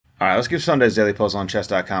Alright, let's give Sunday's Daily Puzzle on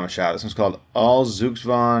chess.com a shot. This one's called All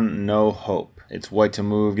Zugzwang, No Hope. It's white to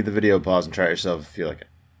move. Give the video a pause and try it yourself if you like it.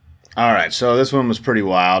 Alright, so this one was pretty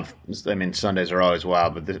wild. I mean, Sundays are always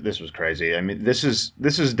wild, but this was crazy. I mean, this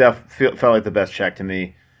felt like the best check to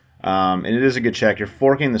me. And it is a good check. You're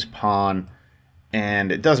forking this pawn,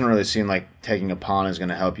 and it doesn't really seem like taking a pawn is going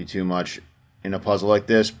to help you too much in a puzzle like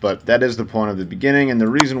this, but that is the point of the beginning, and the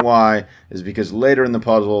reason why is because later in the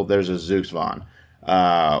puzzle there's a Zugzwang.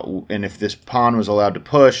 And if this pawn was allowed to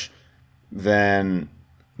push, then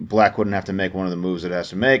black wouldn't have to make one of the moves it has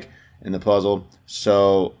to make in the puzzle.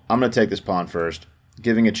 So I'm going to take this pawn first,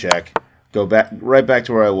 giving a check, go back right back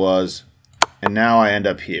to where I was, and now I end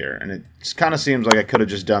up here. And it kind of seems like I could have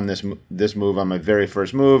just done this move on my very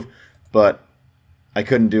first move, but I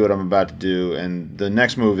couldn't do what I'm about to do, and the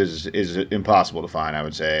next move is impossible to find, I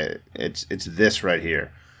would say. It's this right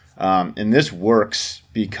here. And this works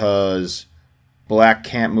because black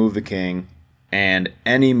can't move the king, and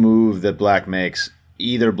any move that black makes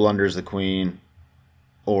either blunders the queen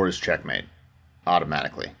or is checkmate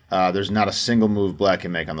automatically. There's not a single move black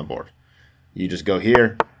can make on the board. You just go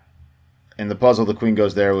here. In the puzzle, the queen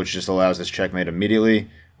goes there, which just allows this checkmate immediately,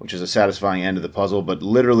 which is a satisfying end of the puzzle, but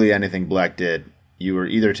literally anything black did, you were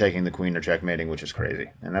either taking the queen or checkmating, which is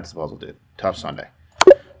crazy. And that's the puzzle, dude. Tough Sunday.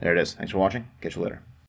 There it is. Thanks for watching. Catch you later.